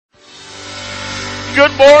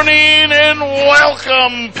morning and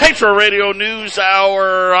welcome, Patriot Radio News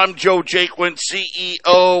Hour. I'm Joe Jaquin,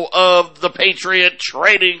 CEO of the Patriot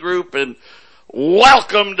Trading Group, and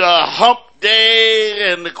welcome to Hump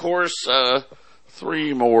Day, and of course,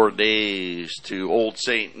 3 more days to Old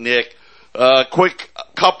St. Nick. Quick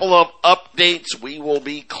couple of updates. We will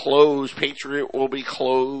be closed. Patriot will be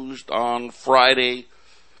closed on Friday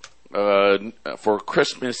for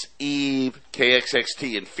Christmas Eve.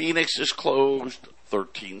 KXXT in Phoenix is closed.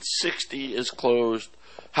 1360 is closed.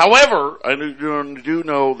 However, I do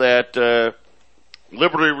know that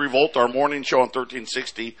Liberty Revolt, our morning show on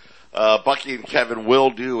 1360, Bucky and Kevin will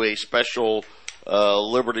do a special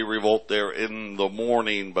Liberty Revolt there in the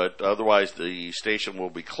morning, but otherwise the station will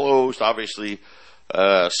be closed. Obviously,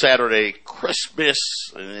 Saturday, Christmas,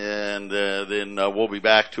 and then we'll be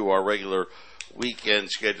back to our regular weekend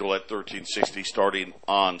schedule at 1360 starting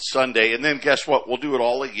on Sunday. And then guess what? We'll do it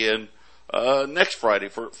all again next Friday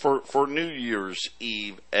for New Year's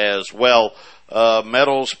Eve as well.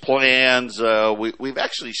 Metals plans, we've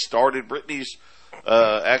actually started. Brittany's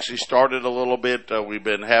actually started a little bit. We've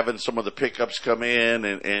been having some of the pickups come in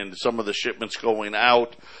and some of the shipments going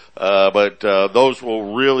out, but those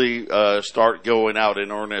will really start going out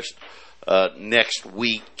in earnest next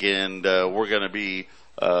week, and we're going to be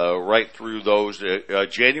right through those.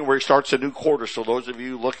 January starts a new quarter, so those of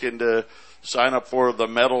you looking to sign up for the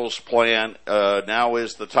metals plan, now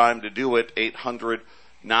is the time to do it.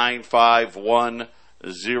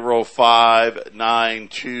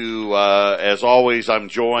 800-951-0592. As always, I'm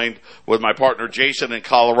joined with my partner Jason in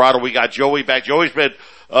Colorado. We got Joey back. Joey's been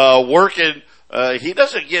working. He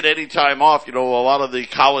doesn't get any time off. You know, a lot of the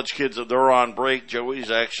college kids, they're on break. Joey's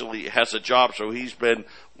actually has a job, so he's been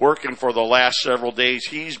working for the last several days.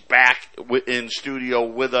 He's back in studio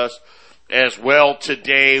with us as well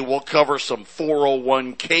today. We'll cover some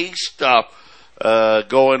 401k stuff,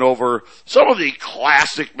 going over some of the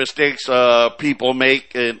classic mistakes people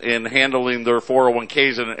make in handling their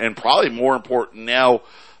 401ks, and probably more important now,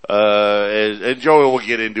 and Joey will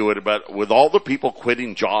get into it, about with all the people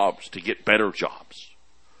quitting jobs to get better jobs,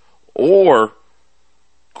 or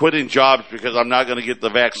quitting jobs because I'm not going to get the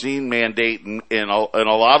vaccine mandate, and a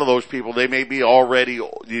lot of those people, they may be already,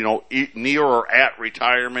 you know, near or at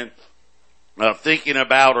retirement, thinking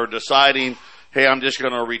about or deciding, hey, I'm just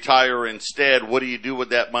going to retire instead. What do you do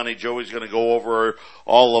with that money? Joey's going to go over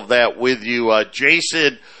all of that with you.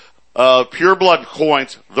 Jason, Pure Blood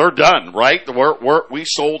coins, they're done, right? We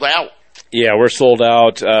sold out. Yeah, we're sold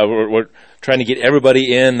out. We're trying to get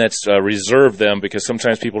everybody in that's reserved them, because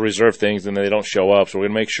sometimes people reserve things and they don't show up. So we're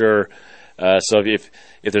going to make sure. So if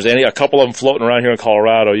there's a couple of them floating around here in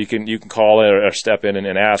Colorado, you can call or step in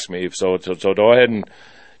and ask me. So go ahead and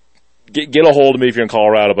get a hold of me if you're in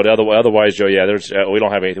Colorado. But otherwise, Joe, yeah, we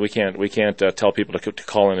don't have anything. We can't tell people to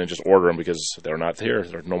call in and just order them because they're not here.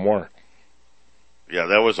 There's no more. Yeah,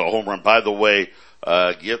 that was a home run. By the way,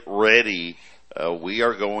 get ready. We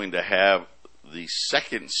are going to have the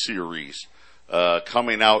second series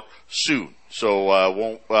coming out soon. So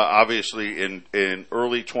won't obviously in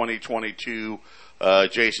early 2022,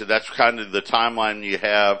 Jason. That's kind of the timeline you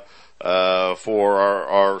have for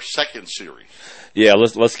our second series. Yeah,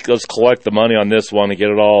 let's collect the money on this one and get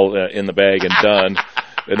it all in the bag and done.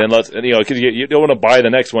 And then because you don't want to buy the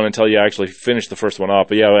next one until you actually finish the first one off.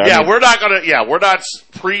 But we're not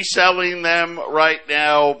pre-selling them right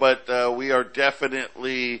now, but we are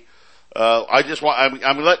definitely.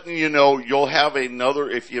 I'm letting you know, you'll have another.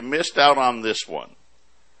 If you missed out on this one,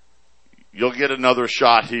 you'll get another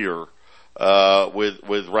shot here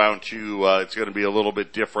with round 2. It's going to be a little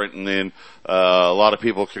bit different, and then a lot of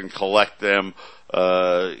people can collect them.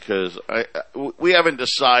 Because we haven't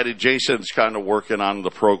decided. Jason's kind of working on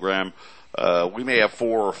the program. We may have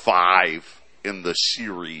 4 or 5 in the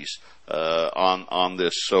series on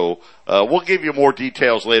this. So we'll give you more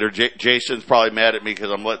details later. Jason's probably mad at me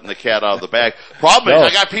because I'm letting the cat out of the bag. Problem is,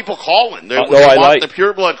 I got people calling. They want the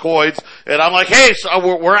Pure Blood coins, and I'm like, hey,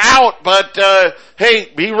 so we're out, but hey,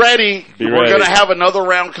 be ready. We're going to have another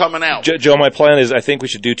round coming out. Joe, my plan is I think we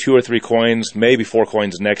should do 2 or 3 coins, maybe 4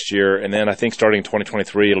 coins next year, and then I think starting in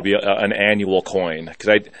 2023 it'll be an annual coin.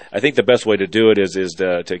 Because I think the best way to do it is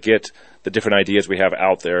to get the different ideas we have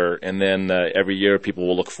out there, and then every year people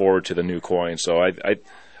will look forward to the new coin. So I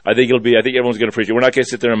think everyone's going to appreciate it. We're not going to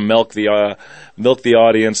sit there and milk the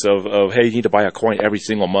audience of hey, you need to buy a coin every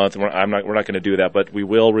single month. We're not going to do that, but we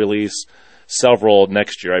will release several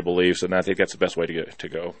next year, I believe. So I think that's the best way to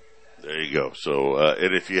go. There you go. So,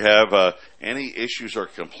 and if you have any issues or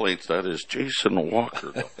complaints, that is Jason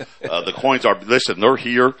Walker. The coins are, listen, they're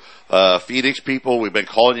here. Phoenix people, we've been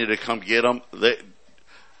calling you to come get them.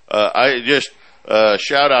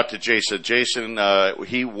 shout out to Jason. Jason,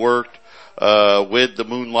 he worked with the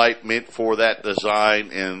Moonlight Mint for that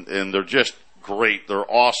design, and they're just great. They're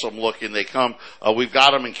awesome looking. They come. We've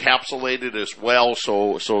got them encapsulated as well,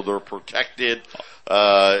 so they're protected.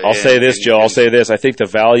 I'll say this, Joe. I'll say this. I think the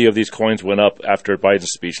value of these coins went up after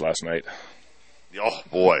Biden's speech last night. Oh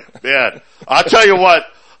boy, man! I'll tell you what.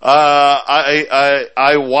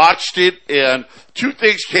 I watched it, and two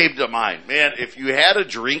things came to mind. Man, if you had a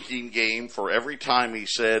drinking game for every time he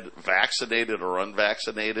said vaccinated or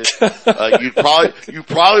unvaccinated, you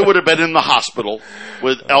probably would have been in the hospital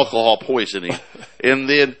with alcohol poisoning. And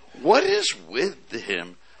then, what is with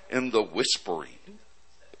him and the whispering?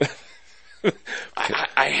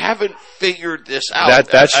 I haven't figured this out.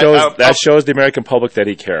 That shows the American public that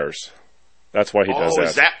he cares. That's why he does that.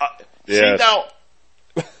 Is that yes. See now.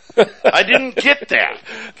 I didn't get that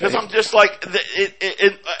because I'm just like,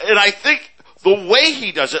 and I think the way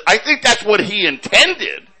he does it, I think that's what he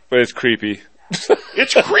intended. But it's creepy.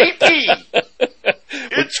 It's creepy.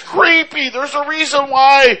 It's creepy. There's a reason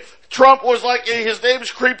why Trump was like, his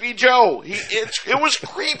name's Creepy Joe. It was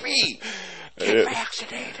creepy. Get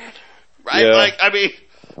vaccinated, right? Yeah. Like, I mean,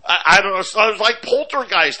 I don't know. So it was like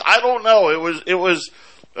Poltergeist. I don't know. It was.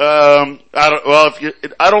 I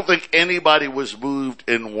don't think anybody was moved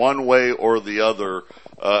in one way or the other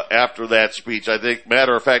after that speech. I think,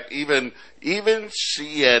 matter of fact, even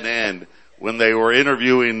CNN, when they were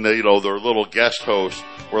interviewing their little guest hosts,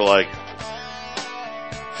 were like,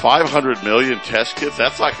 500 million test kits.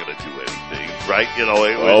 That's not going to do anything, right?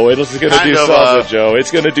 It's going to do something, Joe. It's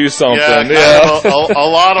going to do something. Yeah, a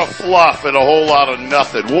lot of fluff and a whole lot of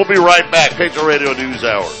nothing. We'll be right back. Patriot Radio News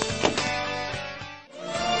Hour.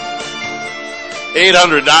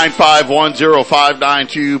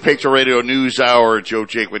 800-951-0592, Patriot Radio News Hour. Joe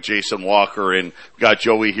Jake with Jason Walker, and we got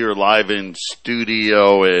Joey here live in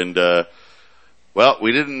studio. And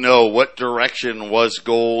we didn't know what direction was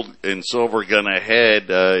gold and silver gonna head.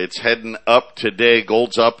 It's heading up today.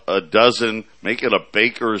 Gold's up a dozen, making a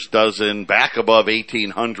baker's dozen, back above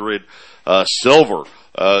 1,800. Silver.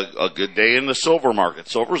 A good day in the silver market.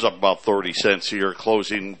 Silver's up about 30 cents here,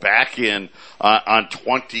 closing back in on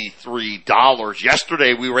 $23.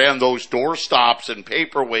 Yesterday we ran those door stops and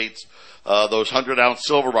paperweights, those 100-ounce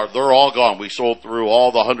silver bars. They're all gone. We sold through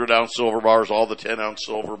all the 100-ounce silver bars, all the 10-ounce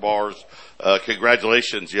silver bars.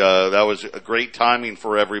 Congratulations. That was a great timing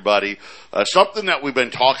for everybody. Something that we've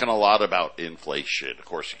been talking a lot about, inflation. Of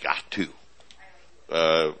course, you got to.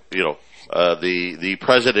 The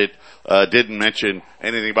president didn't mention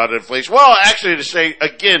anything about inflation. Well, actually, to say,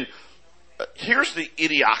 again, here's the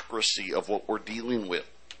idiocracy of what we're dealing with.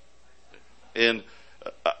 And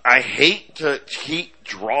I hate to keep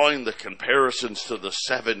drawing the comparisons to the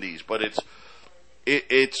 70s, but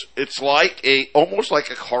it's like almost like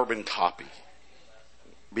a carbon copy.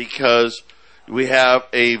 Because we have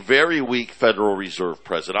a very weak Federal Reserve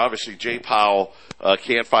president. Obviously, Jay Powell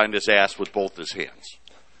can't find his ass with both his hands.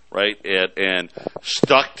 Right? And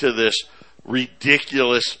stuck to this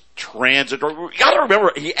ridiculous transitory. You got to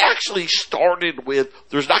remember, he actually started with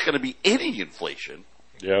there's not going to be any inflation.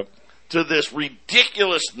 Yep. To this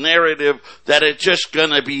ridiculous narrative that it's just going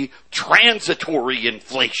to be transitory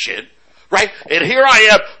inflation. Right? And here I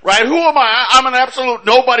am. Right? Who am I? I'm an absolute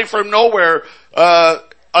nobody from nowhere. A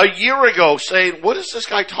year ago saying, what is this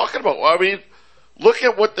guy talking about? Well, I mean, look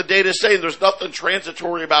at what the data is saying. There's nothing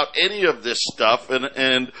transitory about any of this stuff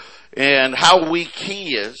and how weak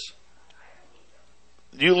he is.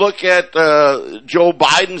 You look at Joe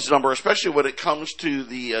Biden's number, especially when it comes to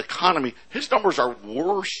the economy. His numbers are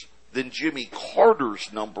worse than Jimmy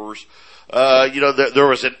Carter's numbers. There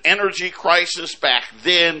was an energy crisis back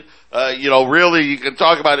then. Really, you can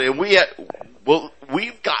talk about it. And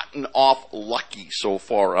we've gotten off lucky so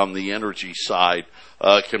far on the energy side.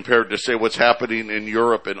 Compared to, say, what's happening in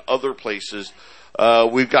Europe and other places.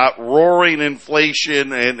 We've got roaring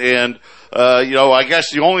inflation and I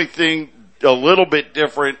guess the only thing a little bit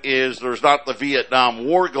different is there's not the Vietnam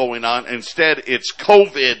War going on. Instead, it's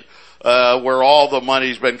COVID, where all the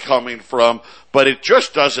money's been coming from, but it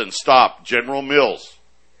just doesn't stop. General Mills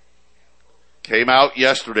came out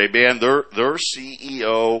yesterday, man, their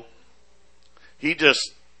CEO, he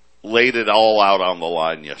just laid it all out on the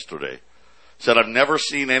line yesterday. Said, I've never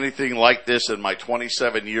seen anything like this in my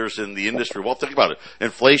 27 years in the industry. Well, think about it.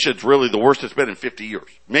 Inflation's really the worst it's been in 50 years.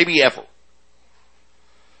 Maybe ever.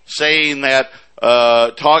 Saying that,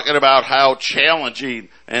 talking about how challenging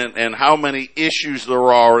and how many issues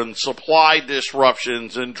there are and supply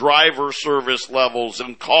disruptions and driver service levels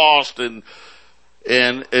and cost and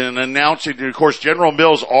and announcing, of course, General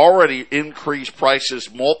Mills already increased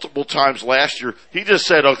prices multiple times last year. He just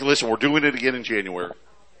said, okay, listen, we're doing it again in January.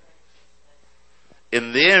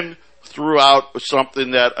 And then threw out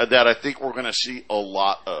something that I think we're going to see a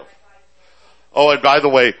lot of. Oh, and by the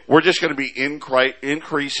way, we're just going to be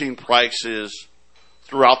increasing prices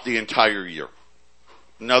throughout the entire year.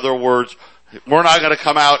 In other words, we're not going to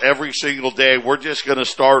come out every single day. We're just going to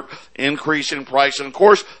start increasing price. And of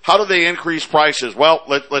course, how do they increase prices? Well,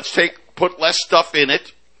 let's put less stuff in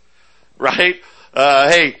it, right?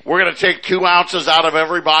 Hey, we're going to take 2 ounces out of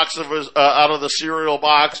every box out of the cereal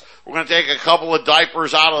box. We're going to take a couple of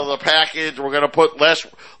diapers out of the package. We're going to put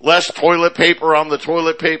less toilet paper on the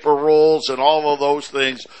toilet paper rolls and all of those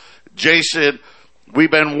things. Jason,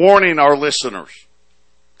 we've been warning our listeners.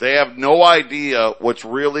 They have no idea what's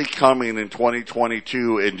really coming in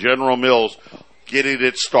 2022, and General Mills getting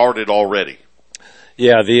it started already.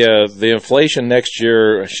 Yeah, the inflation next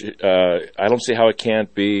year, I don't see how it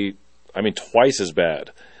can't be, twice as bad.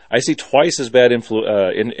 I see twice as bad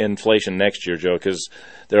inflation next year, Joe, because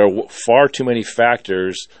there are far too many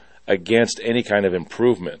factors against any kind of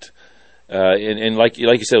improvement. And like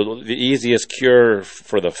you said, the easiest cure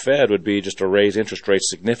for the Fed would be just to raise interest rates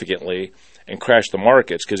significantly and crash the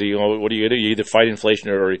markets, because what do? You either fight inflation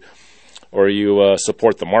or you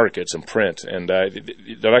support the markets and print. And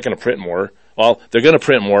they're not going to print more. Well, they're going to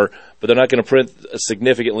print more, but they're not going to print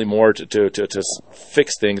significantly more to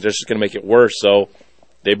fix things. They're just going to make it worse. So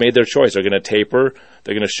they made their choice. They're going to taper.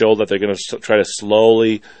 They're going to show that they're going to try to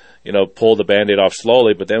slowly, pull the Band-Aid off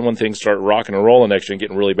slowly. But then when things start rocking and rolling next year and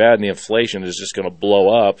getting really bad, and the inflation is just going to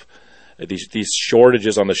blow up, these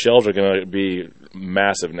shortages on the shelves are going to be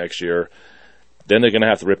massive next year. Then they're going to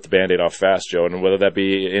have to rip the Band-Aid off fast, Joe. And whether that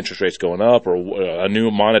be interest rates going up or a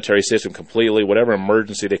new monetary system completely, whatever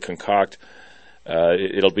emergency they concoct,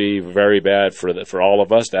 it'll be very bad for all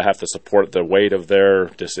of us to have to support the weight of their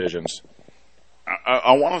decisions.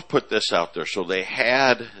 I want to put this out there. So they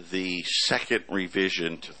had the second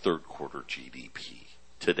revision to third quarter GDP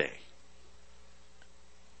today.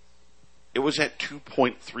 It was at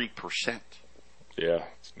 2.3%. Yeah,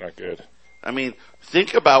 it's not good.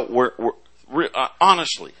 Think about where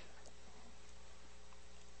honestly,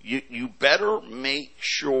 you better make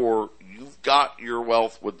sure you've got your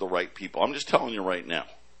wealth with the right people. I'm just telling you right now,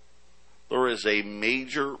 there is a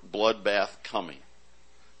major bloodbath coming.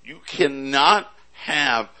 You cannot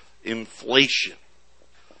have inflation,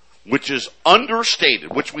 which is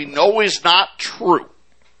understated, which we know is not true,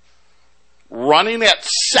 running at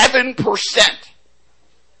 7%,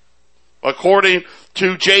 according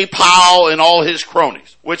to Jay Powell and all his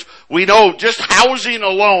cronies, which we know just housing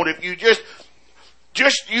alone, if you just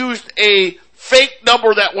used a fake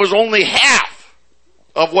number that was only half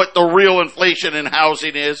of what the real inflation in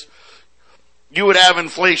housing is, you would have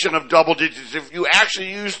inflation of double digits. If you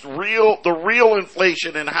actually used the real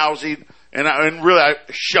inflation in housing and really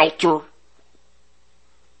shelter,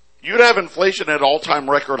 you'd have inflation at all-time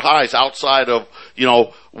record highs outside of,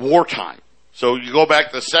 wartime. So you go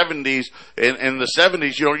back to the 70s, and in the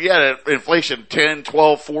 70s, you had inflation 10,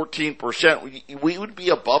 12, 14%. We would be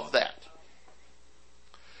above that.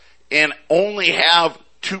 And only have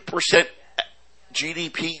 2%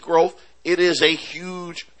 GDP growth. It is a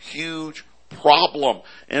huge, huge problem.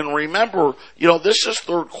 And remember, this is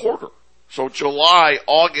third quarter. So July,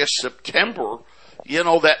 August, September,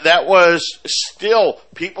 that was still,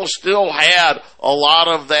 people still had a lot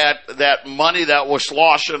of that money that was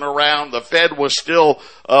sloshing around. The Fed was still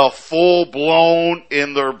full blown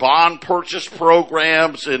in their bond purchase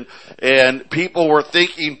programs, and people were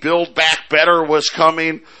thinking Build Back Better was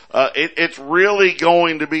coming. It's really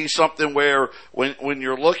going to be something where when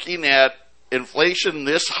you're looking at inflation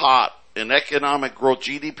this hot and economic growth,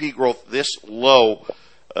 GDP growth this low,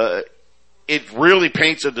 it really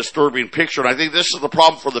paints a disturbing picture. And I think this is the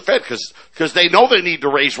problem for the Fed, because they know they need to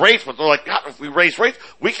raise rates, but they're like, God, if we raise rates,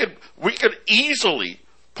 we could easily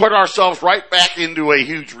put ourselves right back into a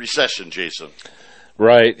huge recession, Jason.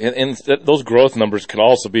 Right, and those growth numbers can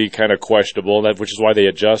also be kind of questionable, which is why they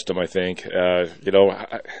adjust them, I think. Is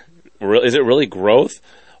it really growth?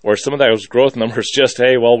 Or some of those growth numbers just,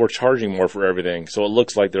 hey, well, we're charging more for everything, so it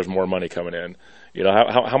looks like there's more money coming in.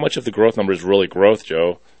 How much of the growth number is really growth,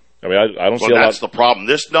 Joe? I don't see a lot. Well, that's the problem.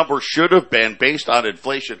 This number should have been based on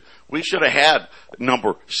inflation. We should have had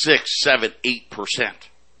number 6, 7, 8%,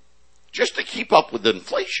 just to keep up with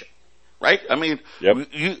inflation, right? Yep.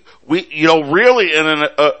 Really in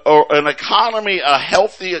an economy, a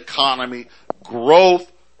healthy economy,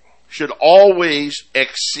 growth should always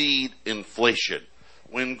exceed inflation.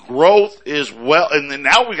 When growth is and then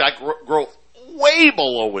now we got growth way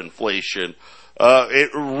below inflation. It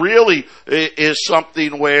really is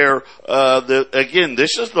something where, again,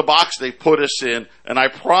 this is the box they put us in, and I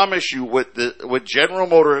promise you, what General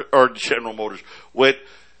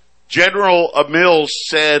Mills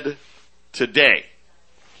said today,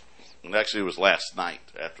 and actually it was last night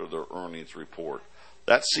after their earnings report,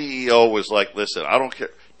 that CEO was like, listen, I don't care.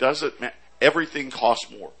 Doesn't matter. Everything costs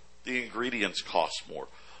more. The ingredients cost more.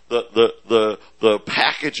 The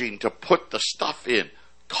packaging to put the stuff in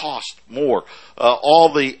cost more.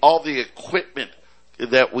 All the equipment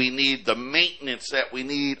that we need, the maintenance that we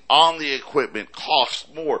need on the equipment costs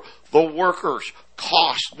more. The workers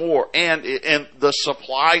cost more, and the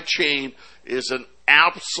supply chain is an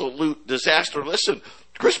absolute disaster. Listen,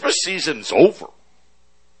 Christmas season's over,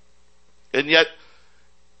 and yet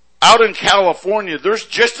out in California, there's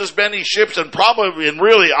just as many ships, and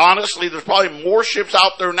really honestly, there's probably more ships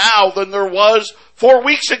out there now than there was 4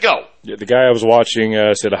 weeks ago. Yeah, the guy I was watching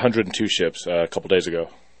said 102 ships a couple days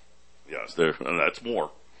ago. Yes, that's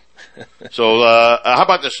more. So how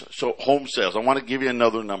about this? So home sales. I want to give you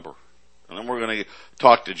another number, and then we're going to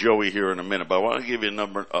talk to Joey here in a minute. But I want to give you a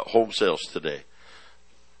number. Home sales today.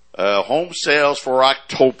 Home sales for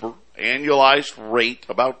October, annualized rate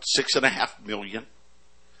about 6.5 million.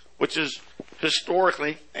 Which is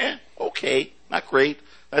historically, okay, not great.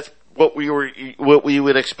 That's what we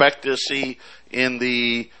would expect to see in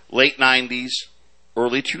the late 90s,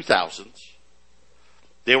 early 2000s.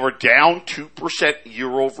 They were down 2%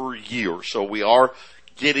 year over year, so we are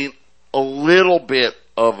getting a little bit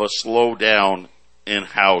of a slowdown in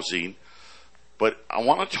housing. But I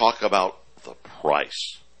want to talk about the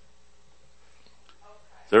price.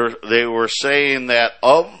 They were saying that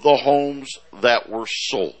of the homes that were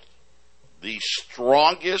sold, the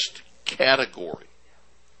strongest category,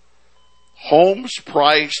 homes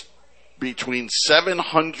priced between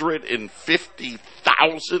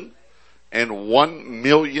 $750,000 and $1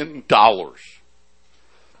 million,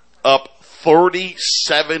 up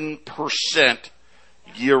 37%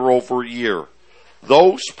 year over year.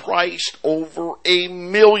 Those priced over $1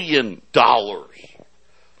 million,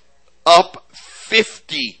 up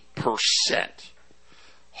 50%.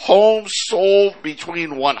 Homes sold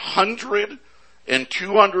between 100 and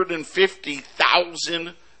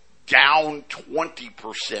 250,000, down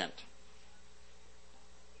 20%.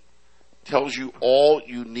 Tells you all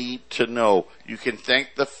you need to know. You can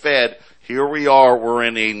thank the Fed. Here we are. We're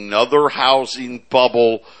in another housing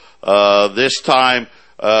bubble. This time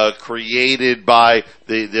created by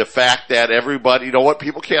the fact that everybody, you know what?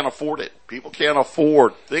 People can't afford it. People can't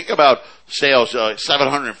afford. Think about sales.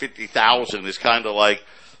 750,000 is kind of like.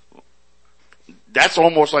 That's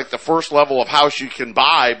almost like the first level of house you can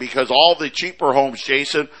buy, because all the cheaper homes,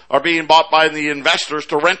 Jason, are being bought by the investors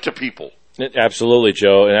to rent to people. Absolutely,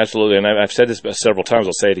 Joe, and absolutely. And I've said this several times.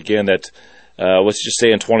 I'll say it again, that let's just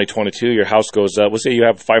say in 2022, your house goes up. Let's say you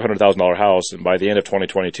have a $500,000 house, and by the end of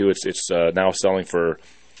 2022, it's now selling for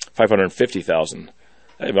 $550,000.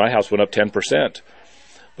 My house went up 10%.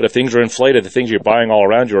 But if things are inflated, the things you're buying all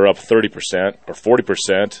around you are up 30% or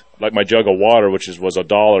 40%. Like my jug of water, which was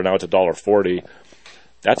 $1, now it's $1.40.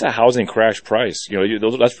 That's a housing crash price. You know,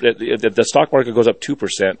 the stock market goes up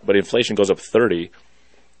 2%, but inflation goes up 30%.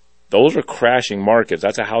 Those are crashing markets.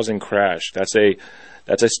 That's a housing crash. That's a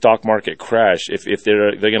stock market crash. If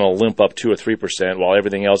they're going to limp up 2 or 3%, while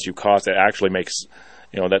everything else you cost that actually makes,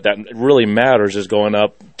 that really matters is going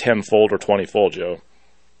up 10-fold or 20-fold, Joe.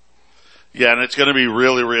 Yeah, and it's going to be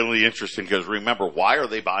really, really interesting, because remember, why are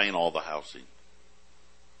they buying all the housing?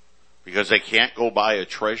 Because they can't go buy a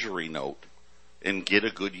treasury note and get a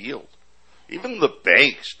good yield. Even the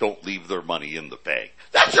banks don't leave their money in the bank.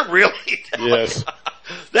 That should really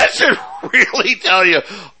tell you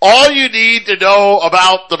all you need to know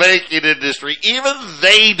about the banking industry. Even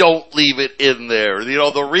they don't leave it in there.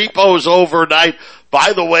 The repos overnight.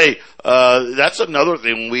 By the way, that's another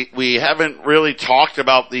thing. We haven't really talked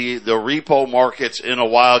about the repo markets in a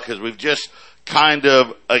while, because we've just kind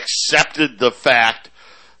of accepted the fact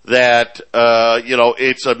that,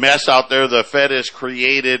 it's a mess out there. The Fed has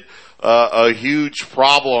created a huge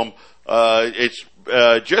problem. It's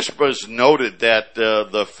just was noted that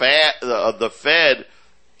the Fed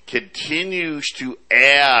continues to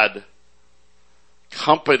add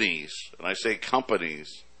companies, and I say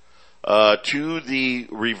companies, to the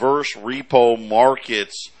reverse repo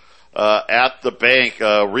markets at the bank.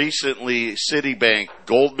 Recently, Citibank,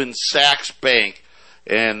 Goldman Sachs Bank,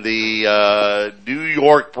 and the New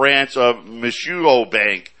York branch of Mizuho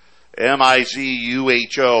Bank,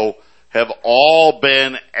 Mizuho, have all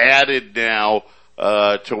been added now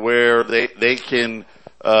to where they can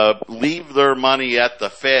leave their money at the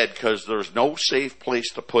Fed, because there's no safe place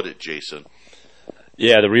to put it, Jason.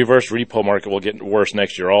 Yeah, the reverse repo market will get worse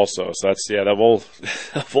next year also. So that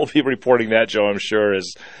we'll be reporting that, Joe, I'm sure,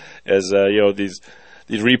 as these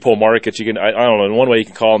repo markets. I don't know, in one way you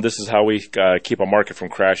can call them, this is how we keep a market from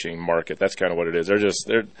crashing market. That's kind of what it is. It is.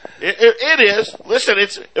 Listen,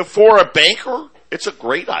 it's for a banker, it's a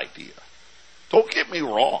great idea. Don't get me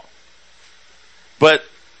wrong. But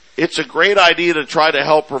it's a great idea to try to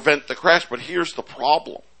help prevent the crash, but here's the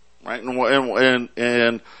problem, right? And why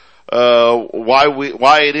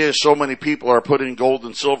it is so many people are putting gold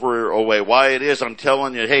and silver away. Why it is, I'm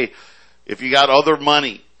telling you, hey, if you got other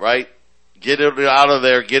money, right, get it out of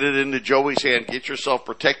there, get it into Joey's hand, get yourself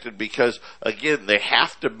protected, because again, they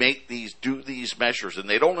have to do these measures, and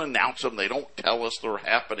they don't announce them, they don't tell us they're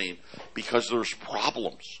happening because there's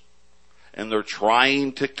problems. And they're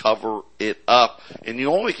trying to cover it up. And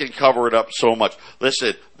you only can cover it up so much.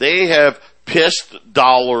 Listen, they have pissed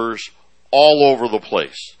dollars all over the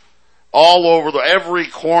place. All over every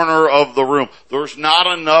corner of the room. There's not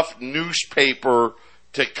enough newspaper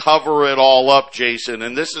to cover it all up, Jason.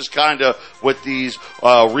 And this is kind of what these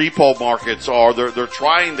repo markets are. They're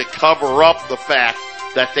trying to cover up the fact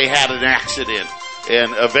that they had an accident.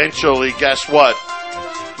 And eventually, guess what?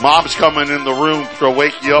 Mom's coming in the room to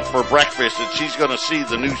wake you up for breakfast, and she's going to see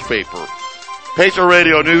the newspaper. Patriot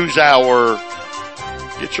Radio News Hour.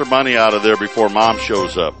 Get your money out of there before Mom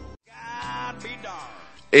shows up.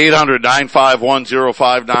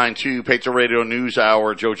 800-951-0592, Patriot Radio News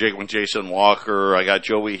Hour. Joe Jaquin, Jason Walker. I got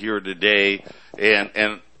Joey here today.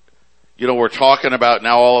 And we're talking about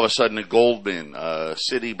now all of a sudden the Goldman,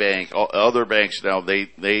 Citibank, other banks now,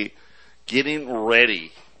 they getting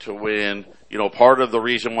ready to win. Part of the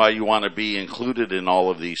reason why you want to be included in all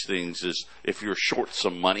of these things is if you're short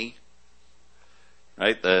some money,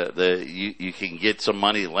 right? You can get some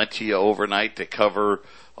money lent to you overnight to cover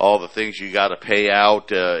all the things you got to pay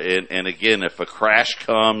out. And again, if a crash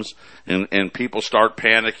comes and people start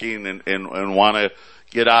panicking and want to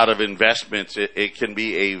get out of investments, it can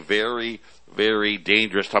be a very, very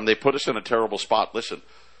dangerous time. They put us in a terrible spot. Listen,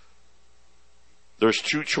 there's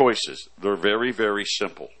two choices. They're very, very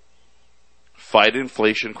simple. Fight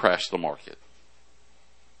inflation, crash the market.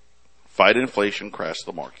 Fight inflation, crash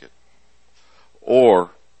the market.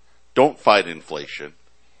 Or don't fight inflation,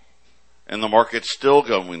 and the market's still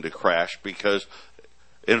going to crash because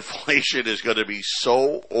inflation is going to be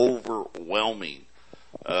so overwhelming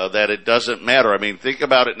that it doesn't matter. I mean, think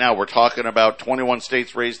about it now. We're talking about 21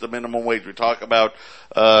 states raised the minimum wage. We talk about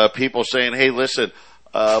people saying, hey, listen,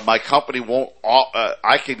 my company won't,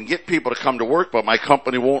 I can get people to come to work, but my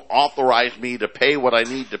company won't authorize me to pay what I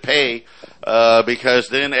need to pay, because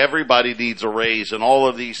then everybody needs a raise and all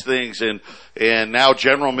of these things. And now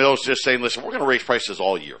General Mills just saying, listen, we're going to raise prices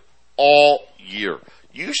all year. All year.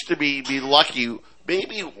 Used to be lucky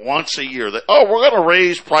maybe once a year that, we're going to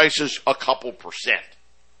raise prices a couple %.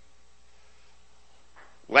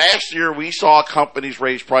 Last year we saw companies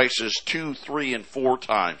raise prices 2, 3, and 4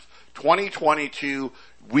 times. 2022,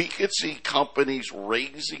 we could see companies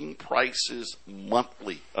raising prices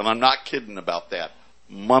monthly. And I'm not kidding about that.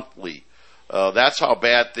 Monthly. That's how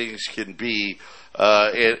bad things can be.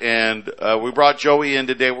 We brought Joey in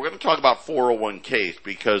today. We're going to talk about 401ks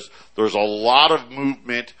because there's a lot of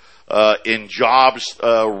movement in jobs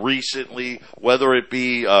recently, whether it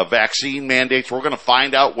be vaccine mandates. We're going to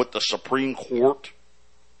find out what the Supreme Court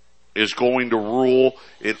is going to rule.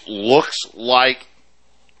 It looks like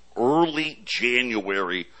early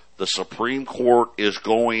January, the Supreme Court is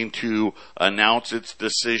going to announce its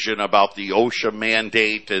decision about the OSHA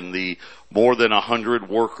mandate and the more than 100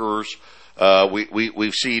 workers.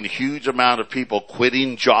 We've seen a huge amount of people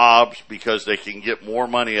quitting jobs because they can get more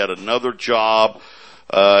money at another job.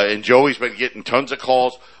 And Joey's been getting tons of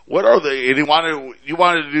calls. What are you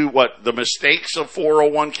wanted to do what? The mistakes of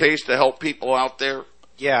 401ks to help people out there?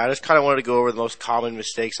 Yeah, I just kind of wanted to go over the most common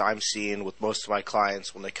mistakes I'm seeing with most of my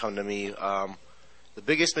clients when they come to me. The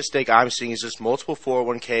biggest mistake I'm seeing is just multiple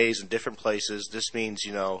 401ks in different places. This means,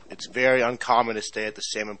 it's very uncommon to stay at the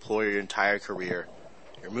same employer your entire career.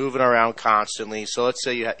 You're moving around constantly. So let's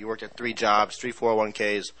say you worked at 3 jobs, 3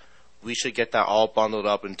 401ks. We should get that all bundled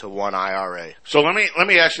up into one IRA. So let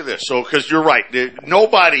me ask you this. So, because you're right,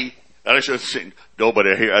 nobody. And I should say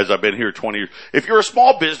nobody here, as I've been here 20 years. If you're a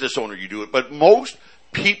small business owner, you do it. But most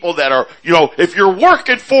people that are, if you're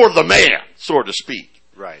working for the man, so to speak.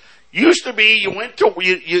 Right. Used to be you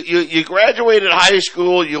graduated high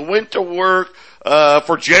school, you went to work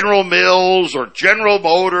for General Mills or General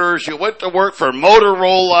Motors, you went to work for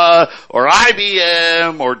Motorola or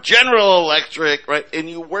IBM or General Electric, right? And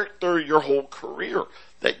you worked there your whole career.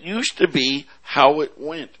 That used to be how it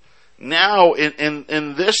went. Now,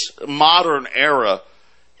 in this modern era,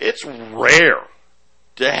 it's rare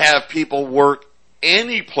to have people work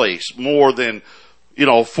any place more than,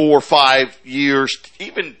 4 or 5 years,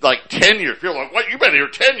 even like 10 years. People are like, what, you've been here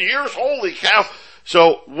 10 years? Holy cow.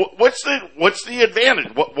 So what's the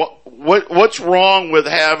advantage? What's wrong with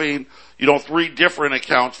having, 3 different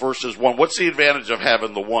accounts versus one? What's the advantage of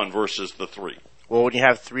having the one versus the 3? Well, when you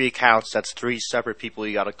have 3 accounts, that's 3 separate people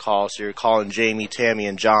you got to call. So you're calling Jamie, Tammy,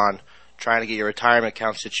 and John, trying to get your retirement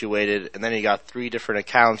account situated, and then you got 3 different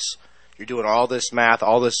accounts. You're doing all this math,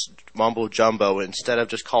 all this mumbo jumbo, instead of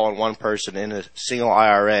just calling one person in a single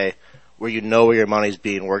IRA where you know where your money's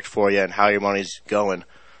being worked for you and how your money's going.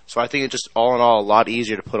 So I think it's just all in all a lot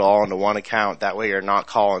easier to put all into one account. That way you're not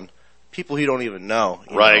calling people you don't even know.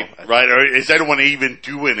 Right. Or is anyone even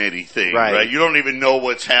doing anything? Right. You don't even know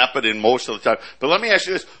what's happening most of the time. But let me ask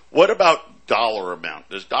you this. What about dollar amount?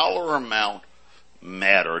 Does dollar amount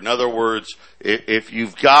matter? In other words, if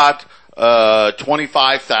you've got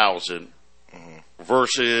 $25,000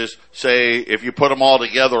 versus, say, if you put them all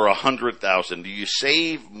together, $100,000, do you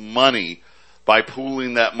save money by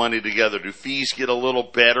pooling that money together? Do fees get a little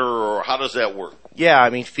better, or how does that work? Yeah,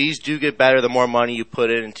 I mean, fees do get better the more money you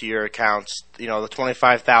put into your accounts. The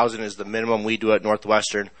 $25,000 is the minimum we do at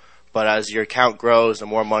Northwestern, but as your account grows, the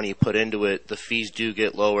more money you put into it, the fees do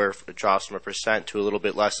get lower. It drops from 1% to a little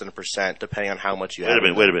bit less than 1%, depending on how much you have.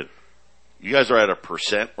 Wait a minute. You guys are at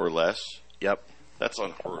 1% or less? Yep. That's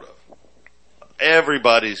unheard of.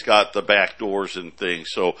 Everybody's got the back doors and things.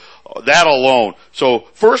 So that alone. So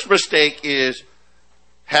first mistake is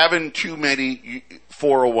having too many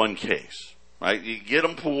 401ks, right? You get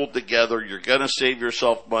them pooled together. You're going to save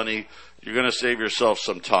yourself money. You're going to save yourself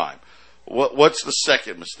some time. What's the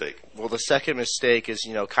second mistake? Well, the second mistake is,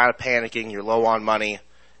 kind of panicking. You're low on money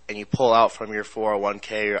and you pull out from your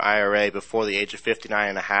 401k or IRA before the age of 59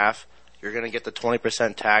 and a half. You're going to get the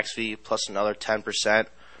 20% tax fee plus another 10%.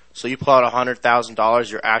 So you pull out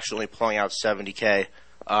 $100,000, you're actually pulling out $70K,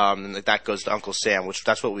 and that goes to Uncle Sam, which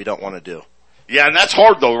that's what we don't want to do. Yeah, and that's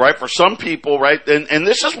hard though, right? For some people, right? And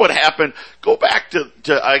this is what happened. Go back to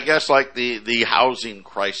I guess like the housing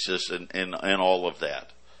crisis and all of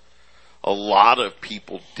that. A lot of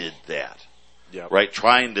people did that, right?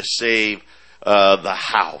 Trying to save the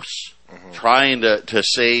house, trying to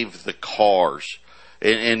save the cars.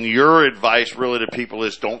 And your advice really to people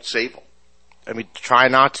is don't save them. I mean, try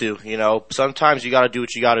not to. Sometimes you got to do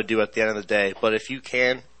what you got to do at the end of the day. But if you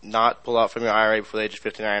can not pull out from your IRA before the age of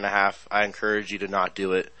 59 and a half, I encourage you to not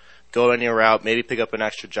do it. Go any route, maybe pick up an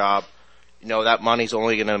extra job. That money's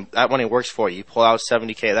that money works for you. You pull out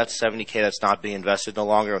 $70K, that's $70K that's not being invested no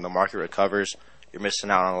longer. When the market recovers, you're missing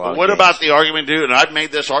out on a lot of What gains. about the argument, dude? And I've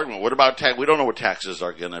made this argument. What about tax? We don't know what taxes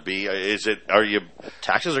are going to be.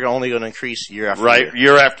 Taxes are only going to increase year after year. Right,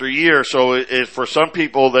 year after year. So for some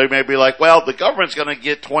people, they may be like, well, the government's going to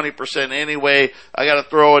get 20% anyway. I got to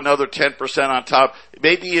throw another 10% on top.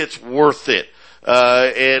 Maybe it's worth it.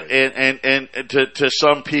 And to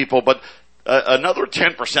some people, but another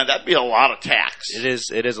 10%, that'd be a lot of tax. It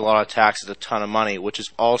is a lot of tax. It's a ton of money, which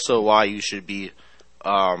is also why you should be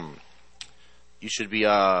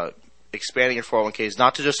expanding your 401ks,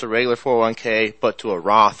 not to just a regular 401k, but to a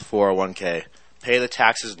Roth 401k. Pay the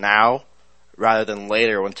taxes now rather than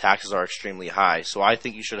later when taxes are extremely high. So I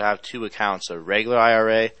think you should have 2 accounts, a regular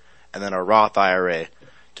IRA and then a Roth IRA,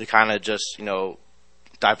 to kind of just,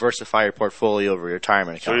 diversify your portfolio over your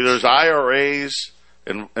retirement accounts. So there's IRAs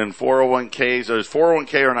and 401ks. There's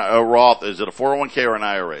 401k or a Roth. Is it a 401k or an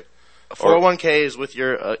IRA? A 401k is with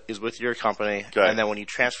your company, okay. And then when you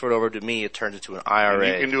transfer it over to me, it turns into an IRA.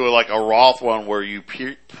 And you can do like a Roth one where you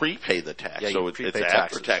prepay the tax, so it's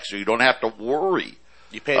after tax, so you don't have to worry.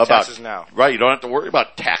 You pay the taxes now, right? You don't have to worry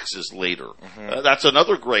about taxes later. That's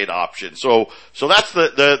another great option. So that's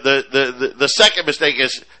the second mistake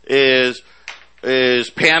is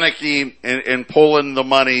panicking and pulling the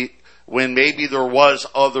money when maybe there was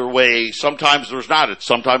other ways. Sometimes there's not.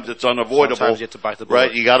 Sometimes it's unavoidable. Sometimes you have to bite the bullet.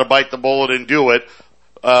 Right? You got to bite the bullet and do it.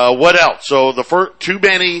 What else? So the first, too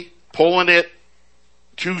many, pulling it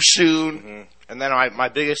too soon. And then I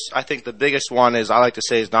think the biggest one is, I like to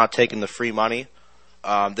say, is not taking the free money.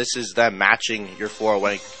 This is them matching your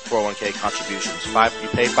 401k contributions. You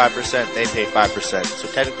pay 5%, they pay 5%. So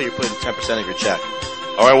technically you're putting 10% of your check.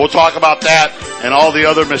 All right, we'll talk about that and all the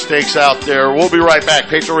other mistakes out there. We'll be right back.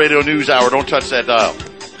 Patriot Radio News Hour. Don't touch that dial.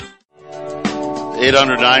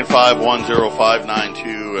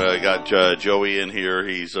 800-951-0592. Got Joey in here.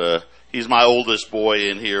 He's my oldest boy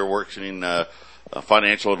in here, working a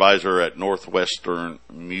financial advisor at Northwestern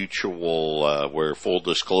Mutual, where, full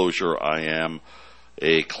disclosure, I am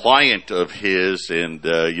a client of his, and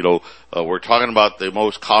we're talking about the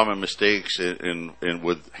most common mistakes in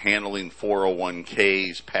with handling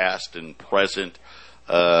 401ks, past and present.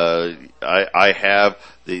 I have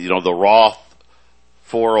the Roth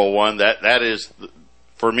 401. That is,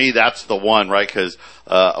 for me, that's the one, right? Because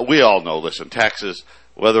we all know, listen, taxes,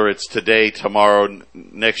 whether it's today, tomorrow,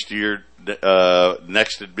 next year,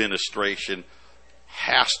 next administration,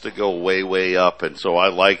 has to go way, way up. And so I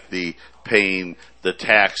like the paying the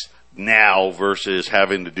tax now versus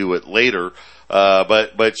having to do it later.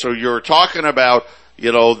 But so you're talking about,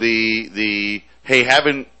 the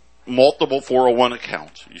having multiple 401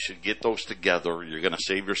 accounts. You should get those together. You're going to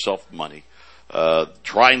save yourself money.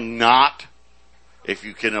 Try not, if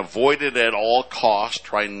you can avoid it at all costs,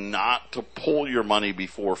 try not to pull your money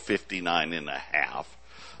before 59 and a half.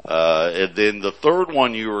 And then the third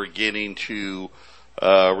one you were getting to,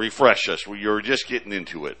 refresh us. You're just getting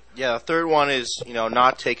into it. Yeah, the third one is,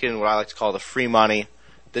 not taking what I like to call the free money.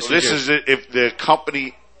 This is if the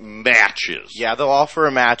company matches. Yeah, they'll offer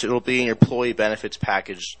a match. It'll be in your employee benefits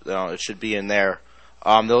package. It should be in there.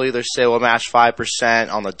 They'll either say we'll match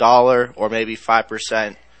 5% on the dollar, or maybe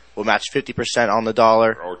 5%. We'll match 50% on the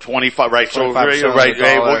dollar. Or 25, right? So, right,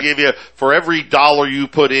 hey, we'll give you, for every dollar you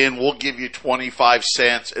put in, we'll give you 25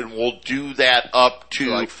 cents, and we'll do that up to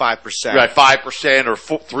like 5%. Right, 5% or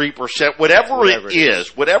 3%, whatever it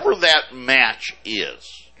is, whatever that match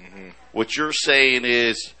is. Mm-hmm. What you're saying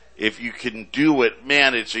is, if you can do it,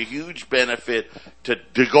 man, it's a huge benefit to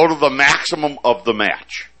go to the maximum of the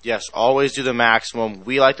match. Yes, always do the maximum.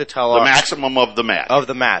 We like to tell the maximum of the match. Of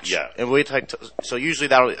the match. Yeah. And we like to, so usually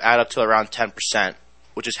that'll add up to around 10%,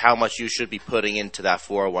 which is how much you should be putting into that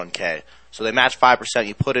 401k. So they match 5%,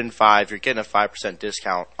 you put in 5, you're getting a 5%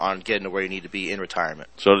 discount on getting to where you need to be in retirement.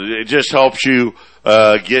 So it just helps you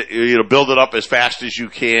build it up as fast as you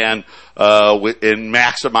can in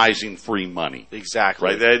maximizing free money.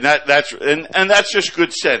 Exactly. Right. And that's just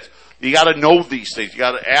good sense. You got to know these things. You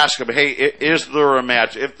got to ask them, hey, is there a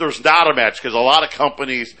match? If there's not a match, because a lot of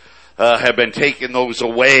companies have been taking those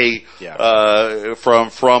away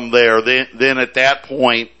from there, then at that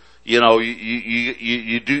point, you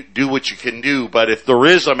do what you can do. But if there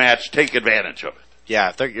is a match, take advantage of it.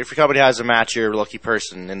 Yeah, if your company has a match, you're a lucky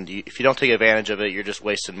person. And if you don't take advantage of it, you're just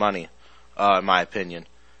wasting money, in my opinion.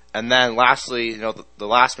 And then lastly, the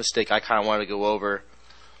last mistake I kind of wanted to go over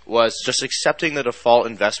was just accepting the default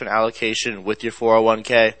investment allocation with your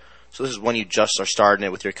 401k. So this is when you just are starting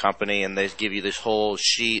it with your company, and they give you this whole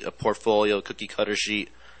sheet, a portfolio, cookie cutter sheet,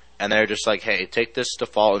 and they're just like, hey, take this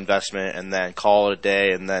default investment and then call it a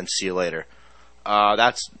day and then see you later.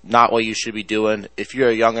 That's not what you should be doing. If you're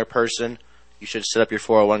a younger person, you should set up your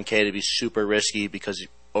 401k to be super risky, because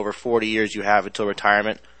over 40 years you have until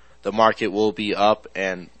retirement. The market will be up,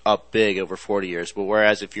 and up big over 40 years. But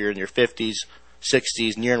whereas if you're in your 50s,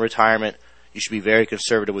 60s, near in retirement, you should be very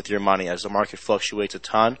conservative with your money, as the market fluctuates a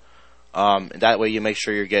ton. And that way you make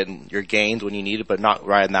sure you're getting your gains when you need it, but not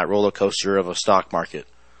riding that roller coaster of a stock market.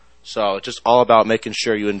 So it's just all about making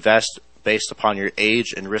sure you invest based upon your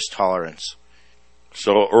age and risk tolerance.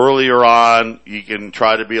 So earlier on, you can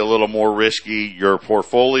try to be a little more risky. Your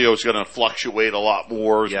portfolio is going to fluctuate a lot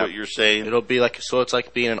more, is what you're saying. It'll be it's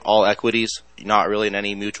like being in all equities, not really in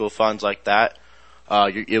any mutual funds like that.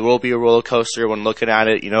 It will be a roller coaster when looking at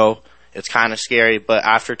it. It's kind of scary, but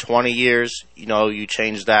after 20 years, you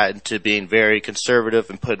change that into being very conservative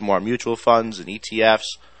and put more mutual funds and ETFs.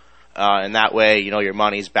 And that way, your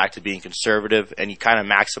money's back to being conservative, and you kind of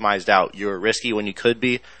maximized out. You were risky when you could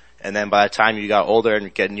be, and then by the time you got older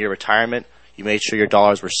and getting your retirement, you made sure your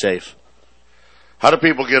dollars were safe. How do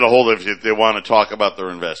people get a hold of you if they want to talk about their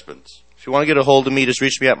investments? If you want to get a hold of me, just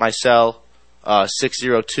reach me at my cell,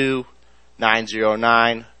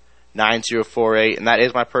 602-909-9048, and that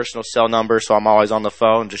is my personal cell number, so I'm always on the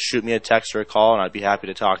phone. Just shoot me a text or a call, and I'd be happy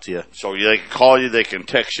to talk to you. So they can call you, they can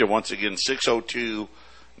text you. Once again,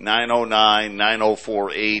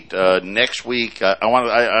 602-909-9048. Next week,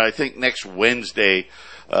 I think next Wednesday,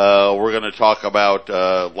 we're going to talk about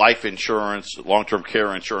life insurance, long-term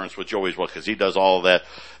care insurance with Joey as well, because he does all of that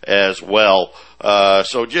as well.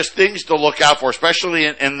 So just things to look out for, especially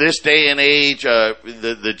in this day and age.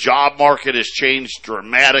 The job market has changed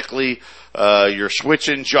dramatically. You're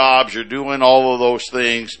switching jobs. You're doing all of those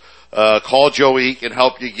things. Call Joey. He can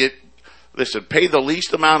help you get listen, pay the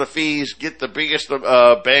least amount of fees, get the biggest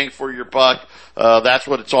bang for your buck. That's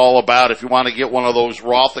what it's all about. If you want to get one of those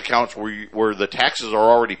Roth accounts where the taxes are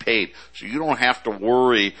already paid, so you don't have to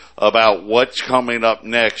worry about what's coming up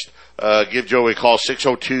next, give Joey a call,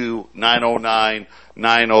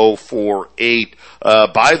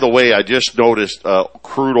 602-909-9048. By the way, I just noticed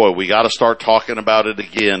crude oil. We got to start talking about it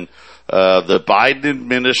again. The Biden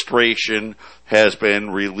administration has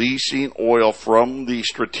been releasing oil from the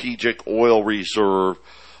Strategic Oil Reserve,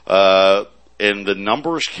 and the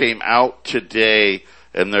numbers came out today,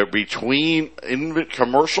 and they're between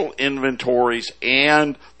commercial inventories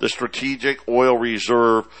and the Strategic Oil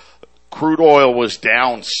Reserve. Crude oil was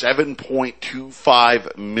down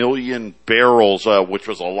 7.25 million barrels, which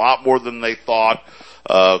was a lot more than they thought.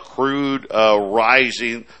 Crude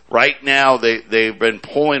rising. Right now, they've been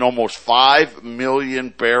pulling almost 5 million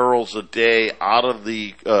barrels a day out of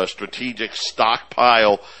the strategic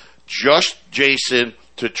stockpile, just, Jason,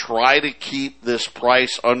 to try to keep this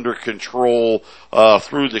price under control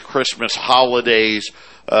through the Christmas holidays.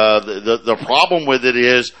 The problem with it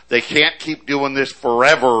is they can't keep doing this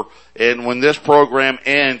forever, and when this program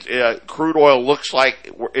ends, crude oil looks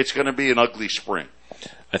like it's going to be an ugly spring.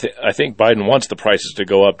 I think Biden wants the prices to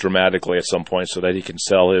go up dramatically at some point so that he can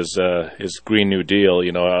sell his Green New Deal.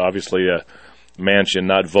 You know, obviously, Manchin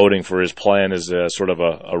not voting for his plan is sort of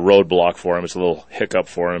a roadblock for him. It's a little hiccup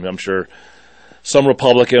for him. I'm sure some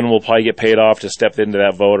Republican will probably get paid off to step into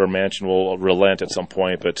that vote, or Manchin will relent at some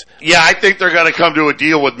point. But yeah, I think they're going to come to a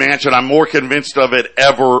deal with Manchin. I'm more convinced of it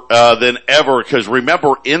than ever, because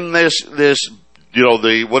remember, in this, you know,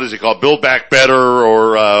 what is it called? Build Back Better,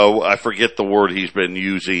 or I forget the word he's been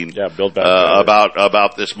using. Yeah, Build Back Better.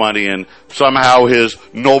 About this money, and somehow his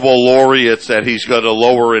Nobel laureates that he's going to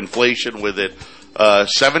lower inflation with it.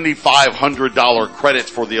 $7,500 credits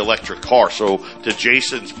for the electric car. So to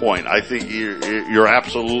Jason's point, I think you're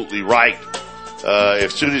absolutely right.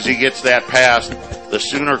 As soon as he gets that passed, the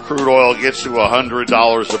sooner crude oil gets to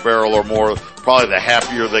 $100 a barrel or more, probably the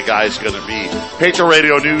happier the guy's going to be. Patriot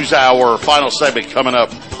Radio News Hour, final segment coming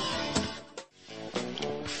up.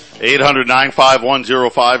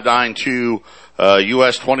 800-951-0592,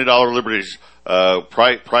 U.S. $20 Liberties.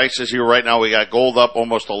 Prices here right now, we got gold up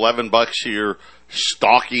almost $11 here,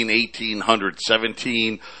 stalking 1,800,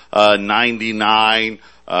 17.99.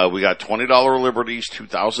 We got $20 Liberties,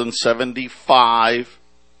 2,075.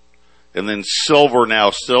 And then silver now,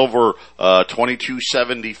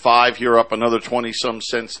 22.75 here, up another 20 some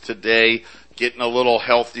cents today, getting a little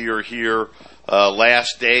healthier here.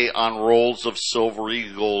 Last day on rolls of Silver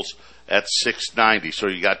Eagles at 690. So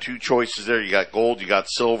you got two choices there. You got gold, you got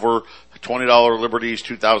silver. $20 Liberties,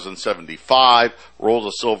 2,075. Rolls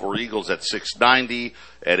of Silver Eagles at 690.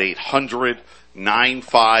 At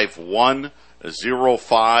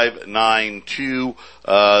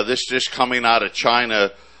 800-951-0592. This just coming out of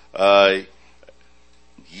China. Xi'an,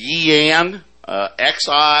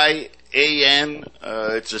 Xi'an.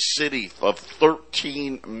 It's a city of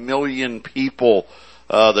 13 million people.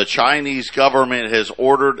 The Chinese government has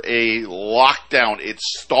ordered a lockdown. It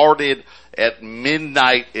started at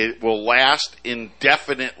midnight. It will last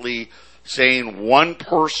indefinitely, saying one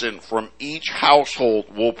person from each household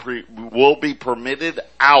will be permitted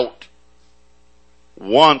out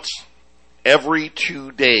once every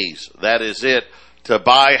 2 days. That is it, to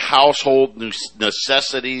buy household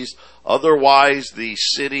necessities. Otherwise, the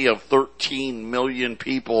city of 13 million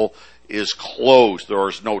people is closed. There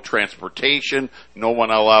is no transportation, no one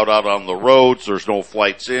allowed out on the roads, there's no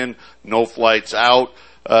flights in, no flights out.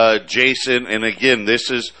 Jason, and again,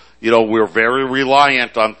 this is, you know, we're very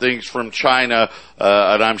reliant on things from China,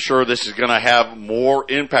 and I'm sure this is going to have more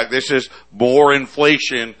impact. This is more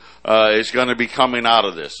inflation is going to be coming out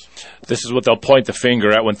of this. This is what they'll point the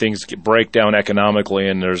finger at when things break down economically,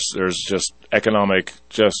 and there's just economic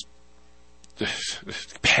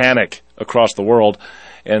panic across the world.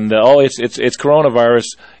 And it's coronavirus.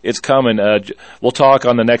 It's coming. We'll talk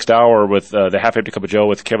on the next hour with the Half Empty Cup of Joe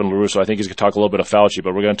with Kevin LaRusso. I think he's going to talk a little bit of Fauci,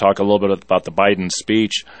 but we're going to talk a little bit about the Biden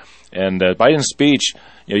speech. And Biden's speech,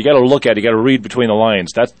 you got to look at it. You got to read between the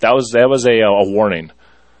lines. That was a warning.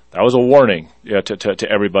 That was a warning to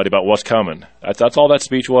everybody about what's coming. That's all that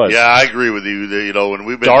speech was. Yeah, I agree with you. You know, and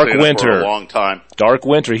we've been saying it for a long time. Dark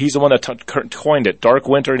winter. He's the one that coined it. Dark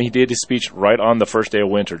winter, and he did his speech right on the first day of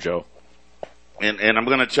winter, Joe. And I'm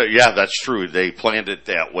going to tell you, yeah, that's true. They planned it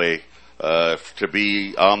that way to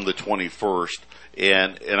be on the 21st.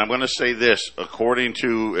 And I'm going to say this, according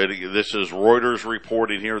to, this is Reuters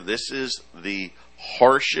reporting here, this is the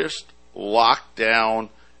harshest lockdown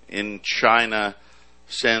in China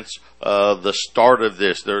since the start of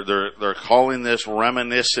this. They're calling this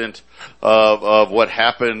reminiscent of what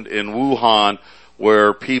happened in Wuhan,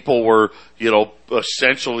 where people were,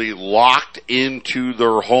 essentially locked into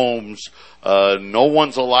their homes. No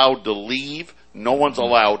one's allowed to leave. No one's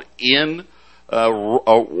allowed in.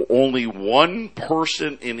 Only one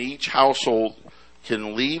person in each household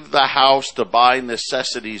can leave the house to buy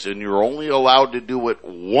necessities, and you're only allowed to do it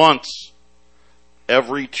once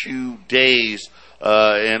every 2 days.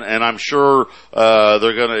 And I'm sure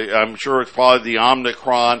I'm sure it's probably the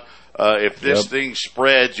Omicron. If this thing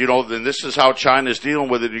spreads, then this is how China's dealing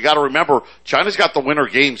with it. You got to remember, China's got the Winter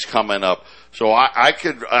Games coming up. So I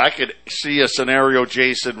could see a scenario,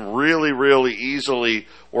 Jason, really, really easily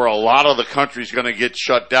where a lot of the country's going to get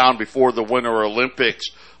shut down before the Winter Olympics.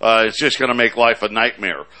 It's just going to make life a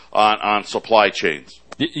nightmare on supply chains.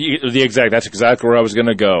 That's exactly where I was going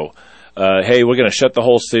to go. Hey, we're going to shut the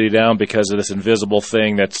whole city down because of this invisible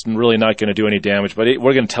thing that's really not going to do any damage. But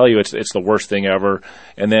we're going to tell you it's the worst thing ever.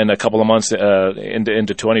 And then a couple of months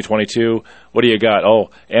into 2022, what do you got? Oh,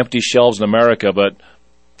 empty shelves in America, but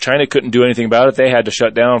China couldn't do anything about it. They had to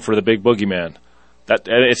shut down for the big boogeyman.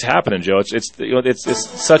 It's happening, Joe. It's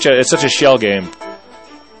such a shell game.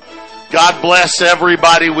 God bless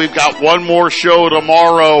everybody. We've got one more show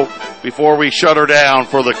tomorrow before we shut her down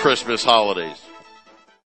for the Christmas holidays.